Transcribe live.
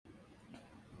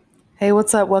Hey,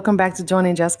 what's up? Welcome back to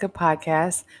Joining Jessica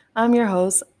podcast. I'm your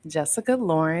host, Jessica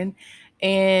Lauren,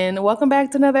 and welcome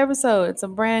back to another episode. It's a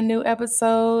brand new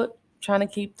episode. Trying to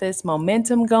keep this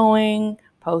momentum going,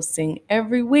 posting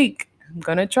every week. I'm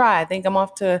gonna try. I think I'm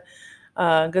off to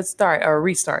a good start or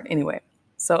restart anyway.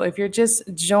 So if you're just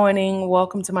joining,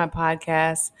 welcome to my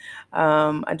podcast.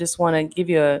 I just want to give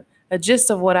you a gist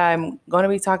of what I'm going to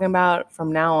be talking about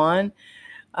from now on.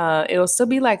 It'll still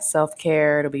be like self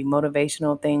care, it'll be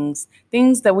motivational things,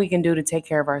 things that we can do to take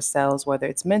care of ourselves, whether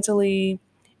it's mentally,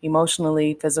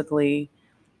 emotionally, physically,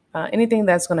 anything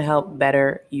that's going to help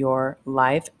better your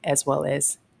life as well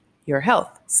as your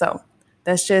health. So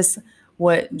that's just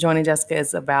what Joining Jessica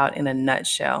is about in a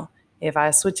nutshell. If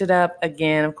I switch it up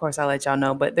again, of course, I'll let y'all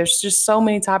know, but there's just so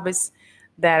many topics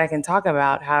that I can talk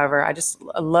about. However, I just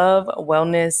love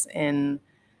wellness and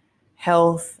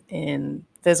health and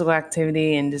physical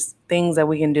activity and just things that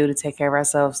we can do to take care of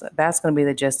ourselves. That's going to be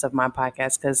the gist of my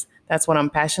podcast because that's what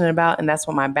I'm passionate about and that's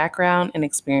what my background and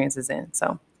experience is in.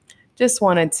 So just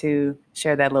wanted to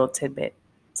share that little tidbit.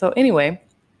 So, anyway,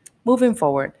 moving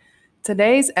forward,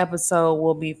 today's episode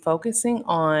will be focusing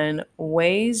on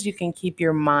ways you can keep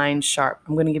your mind sharp.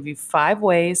 I'm going to give you 5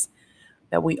 ways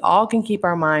that we all can keep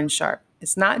our mind sharp.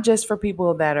 It's not just for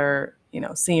people that are,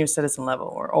 senior citizen level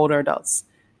or older adults,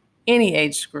 any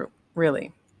age group,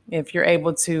 really. If you're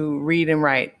able to read and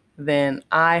write, then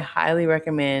I highly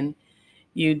recommend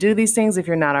you do these things. If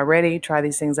you're not already, try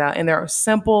these things out. And there are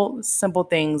simple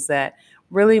things that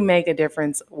really make a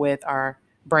difference with our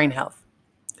brain health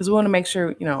because we want to make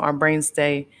sure, our brains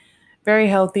stay very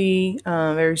healthy,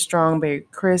 very strong, very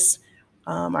crisp.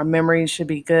 Our memory should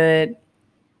be good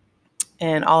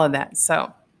and all of that.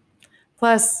 So,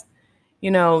 plus,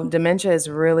 dementia is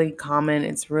really common.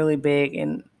 It's really big.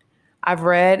 And I've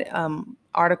read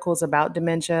articles about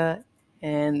dementia,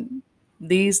 and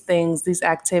these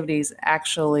activities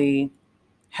actually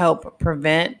help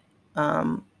prevent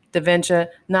dementia.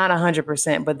 Not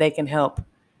 100%, but they can help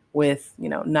with,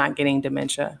 not getting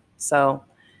dementia. So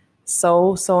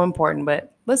important.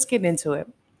 But let's get into it.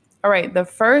 All right. The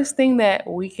first thing that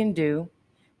we can do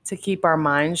to keep our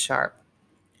minds sharp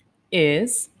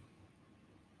is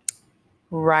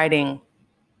writing.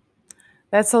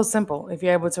 That's so simple. If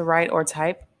you're able to write or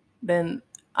type, then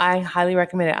I highly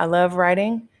recommend it. I love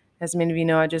writing. As many of you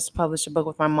know, I just published a book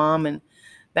with my mom, and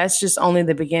that's just only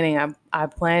the beginning. I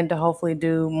plan to hopefully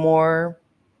do more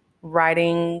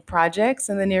writing projects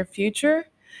in the near future.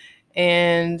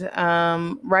 And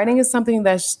writing is something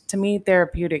that's to me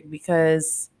therapeutic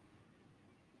because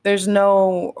there's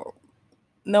no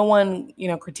one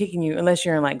critiquing you unless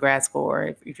you're in like grad school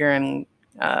or if you're in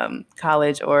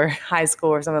college or high school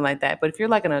or something like that. But if you're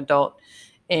like an adult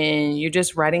and you're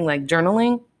just writing like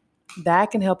journaling,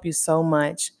 that can help you so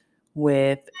much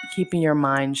with keeping your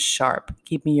mind sharp,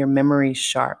 keeping your memory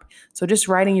sharp. So just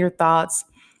writing your thoughts,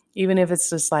 even if it's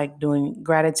just like doing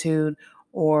gratitude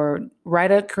or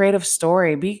write a creative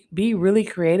story, be really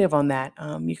creative on that.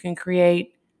 You can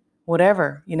create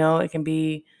whatever, it can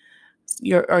be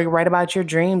or you write about your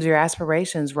dreams, your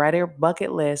aspirations, write your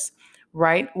bucket list,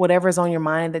 write whatever's on your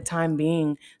mind at the time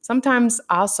being. Sometimes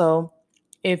also,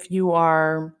 if you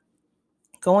are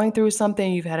going through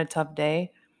something, you've had a tough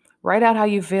day, write out how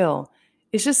you feel.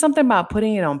 It's just something about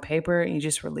putting it on paper and you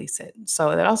just release it.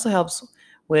 So that also helps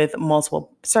with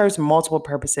serves multiple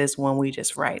purposes when we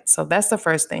just write. So that's the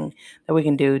first thing that we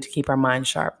can do to keep our mind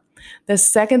sharp. The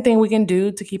second thing we can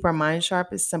do to keep our mind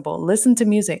sharp is simple. Listen to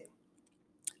music.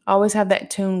 Always have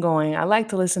that tune going. I like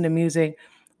to listen to music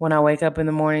when I wake up in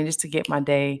the morning just to get my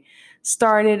day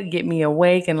started, get me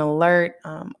awake and alert.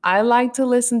 I like to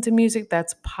listen to music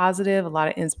that's positive, a lot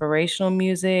of inspirational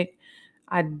music.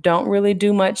 I don't really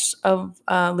do much of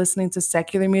listening to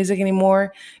secular music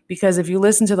anymore because if you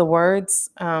listen to the words,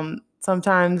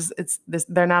 sometimes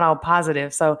they're not all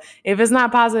positive. So if it's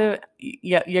not positive,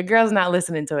 your girl's not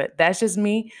listening to it. That's just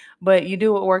me. But you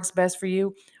do what works best for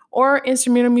you. Or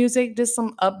instrumental music, just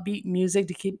some upbeat music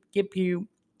to keep you.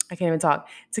 I can't even talk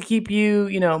to keep you,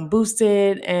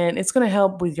 boosted, and it's going to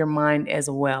help with your mind as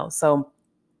well. So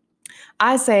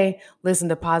I say listen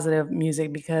to positive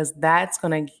music because that's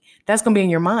gonna be in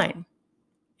your mind,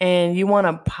 and you want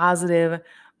a positive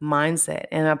mindset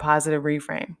and a positive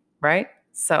reframe, right?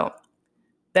 So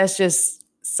that's just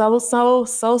so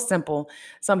simple.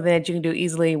 Something that you can do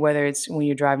easily, whether it's when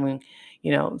you're driving,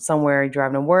 somewhere, you're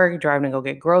driving to work, you're driving to go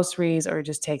get groceries, or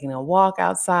just taking a walk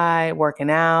outside, working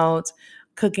out,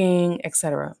 cooking,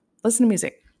 etc. Listen to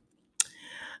music.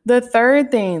 The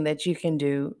third thing that you can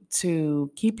do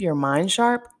to keep your mind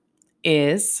sharp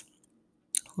is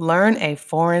learn a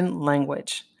foreign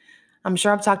language. I'm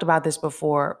sure I've talked about this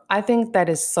before. I think that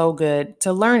is so good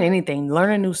to learn anything,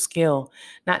 learn a new skill,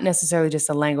 not necessarily just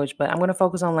a language, but I'm going to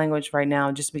focus on language right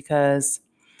now just because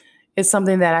it's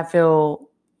something that I feel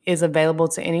is available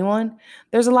to anyone.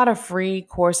 There's a lot of free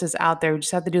courses out there. You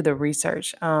just have to do the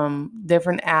research.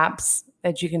 Different apps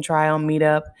that you can try on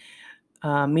Meetup.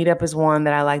 Meetup is one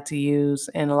that I like to use,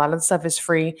 and a lot of the stuff is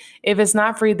free. If it's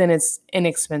not free, then it's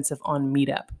inexpensive on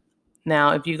Meetup.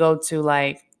 Now, if you go to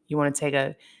like, you want to take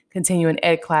a continuing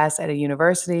ed class at a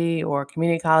university or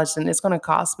community college, then it's going to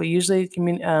cost. But usually,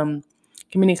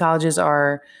 community colleges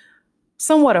are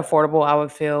somewhat affordable, I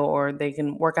would feel, or they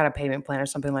can work out a payment plan or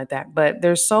something like that. But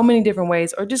there's so many different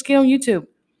ways, or just get on YouTube,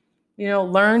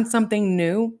 learn something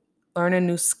new, learn a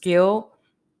new skill.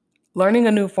 Learning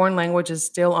a new foreign language is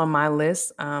still on my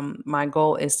list. My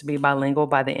goal is to be bilingual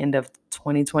by the end of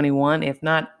 2021, if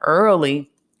not early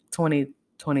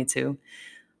 2022.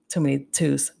 Too many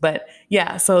twos. But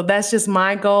yeah, so that's just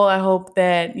my goal. I hope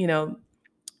that,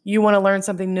 you want to learn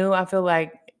something new. I feel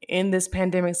like in this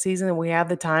pandemic season, we have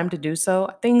the time to do so.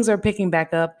 Things are picking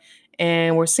back up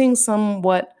and we're seeing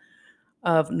somewhat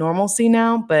of normalcy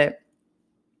now, but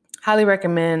highly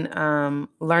recommend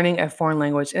learning a foreign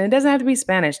language. And it doesn't have to be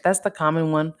Spanish. That's the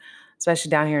common one,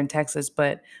 especially down here in Texas.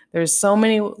 But there's so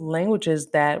many languages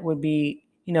that would be,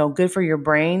 good for your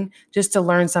brain just to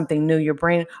learn something new.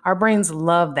 Our brains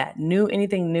love that.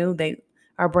 Anything new,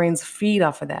 our brains feed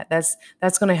off of that.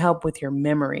 That's going to help with your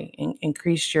memory and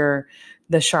increase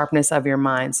the sharpness of your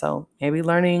mind. So maybe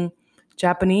learning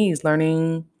Japanese,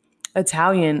 learning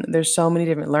Italian. There's so many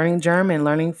different, learning German,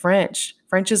 learning French.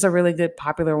 French is a really good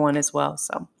popular one as well.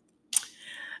 So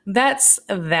that's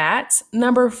that.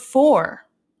 Number 4,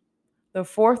 the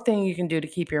fourth thing you can do to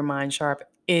keep your mind sharp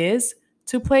is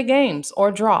to play games or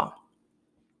draw.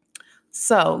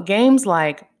 So games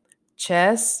like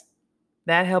chess,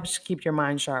 that helps keep your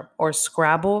mind sharp, or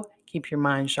Scrabble, keep your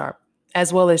mind sharp,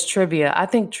 as well as trivia. I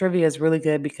think trivia is really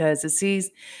good because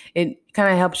it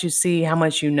kind of helps you see how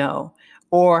much you know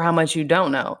or how much you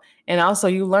don't know. And also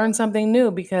you learn something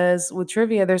new because with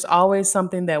trivia, there's always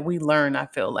something that we learn, I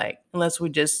feel like, unless we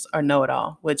just are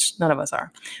know-it-all, which none of us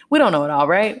are. We don't know it all,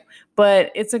 right?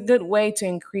 But it's a good way to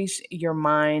increase your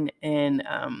mind and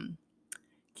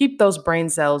keep those brain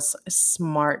cells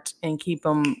smart and keep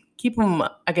them,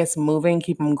 I guess, moving,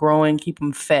 keep them growing, keep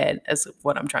them fed, is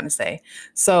what I'm trying to say.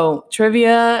 So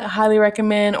trivia, highly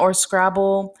recommend, or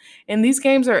Scrabble. And these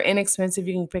games are inexpensive.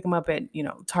 You can pick them up at,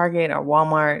 Target or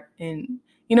Walmart, and,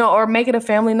 or make it a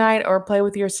family night or play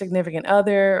with your significant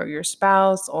other or your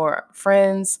spouse or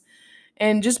friends,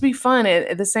 and just be fun.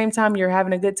 At the same time, you're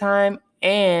having a good time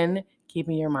and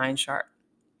keeping your mind sharp.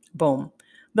 Boom.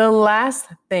 The last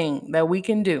thing that we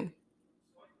can do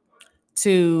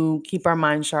to keep our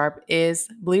mind sharp is,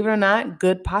 believe it or not,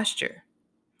 good posture.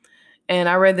 And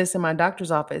I read this in my doctor's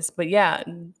office, but yeah,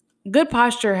 good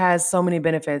posture has so many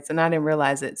benefits and I didn't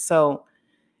realize it. So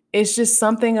it's just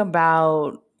something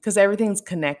about, because everything's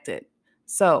connected.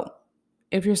 So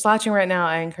if you're slouching right now,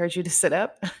 I encourage you to sit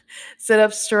up, sit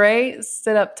up straight,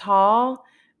 sit up tall,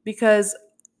 because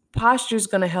posture is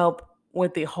going to help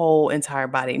with the whole entire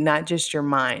body, not just your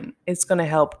mind. It's going to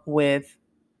help with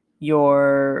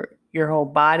your whole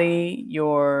body,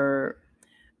 the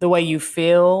way you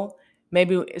feel.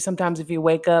 Maybe sometimes if you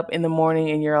wake up in the morning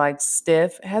and you're like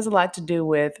stiff, it has a lot to do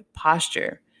with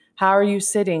posture. How are you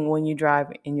sitting when you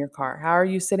drive in your car? How are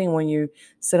you sitting when you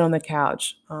sit on the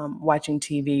couch watching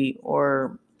TV,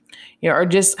 or or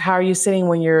just how are you sitting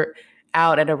when you're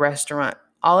out at a restaurant?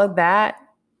 All of that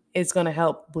is going to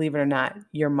help, believe it or not,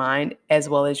 your mind as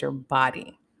well as your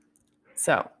body.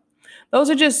 So those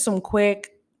are just some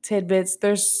quick tidbits.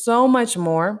 There's so much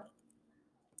more.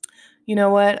 You know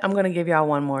what? I'm going to give y'all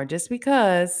one more just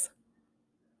because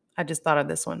I just thought of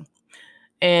this one.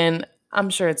 And I'm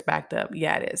sure it's backed up.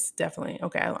 Yeah, it is. Definitely.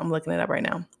 Okay, I'm looking it up right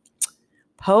now.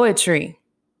 Poetry.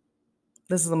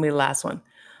 This is going to be the last one.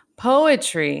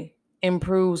 Poetry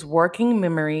improves working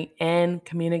memory and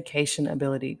communication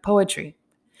ability. Poetry.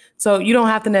 So you don't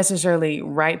have to necessarily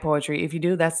write poetry. If you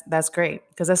do, that's great,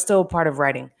 because that's still part of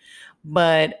writing.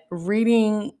 But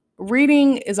reading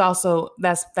is also,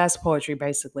 that's poetry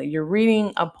basically. You're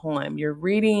reading a poem. You're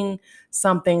reading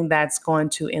something that's going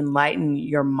to enlighten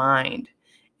your mind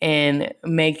and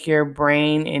make your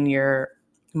brain and your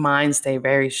mind stay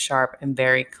very sharp and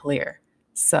very clear.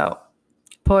 So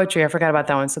poetry, I forgot about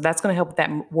that one. So that's going to help with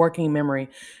that working memory.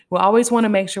 We always want to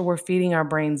make sure we're feeding our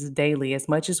brains daily as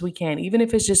much as we can, even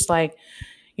if it's just like,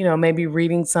 maybe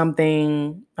reading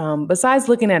something besides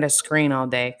looking at a screen all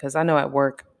day. Because I know at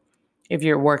work, if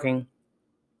you're working,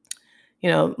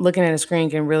 looking at a screen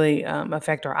can really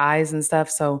affect our eyes and stuff.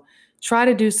 So try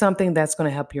to do something that's going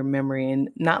to help your memory and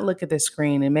not look at the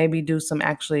screen, and maybe do some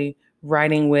actually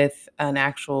writing with an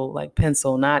actual like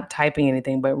pencil, not typing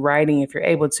anything, but writing if you're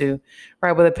able to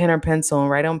write with a pen or pencil and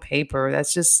write on paper.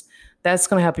 That's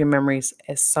going to help your memories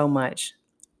so much.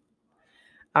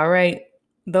 All right.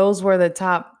 Those were the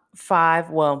top five,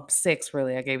 well, six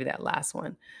really. I gave you that last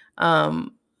one.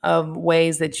 Of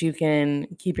ways that you can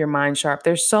keep your mind sharp.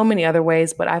 There's so many other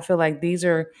ways, but I feel like these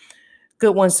are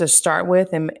good ones to start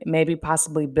with and maybe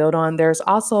possibly build on. There's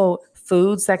also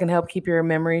foods that can help keep your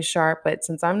memory sharp, but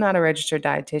since I'm not a registered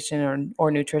dietitian or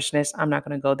nutritionist, I'm not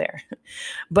going to go there.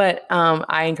 But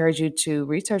I encourage you to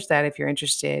research that if you're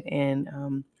interested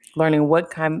in learning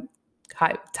what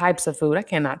types of food. I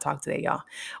cannot talk today, y'all.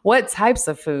 What types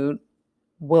of food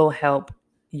will help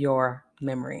your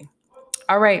memory?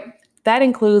 All right. That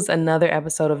includes another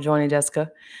episode of Joining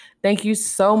Jessica. Thank you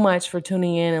so much for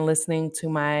tuning in and listening to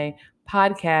my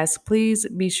podcast. Please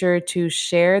be sure to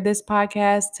share this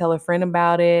podcast, tell a friend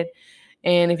about it.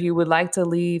 And if you would like to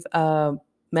leave a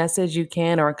message, you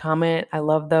can, or a comment. I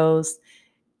love those.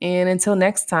 And until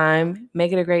next time,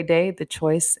 make it a great day. The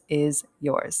choice is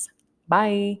yours.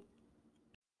 Bye.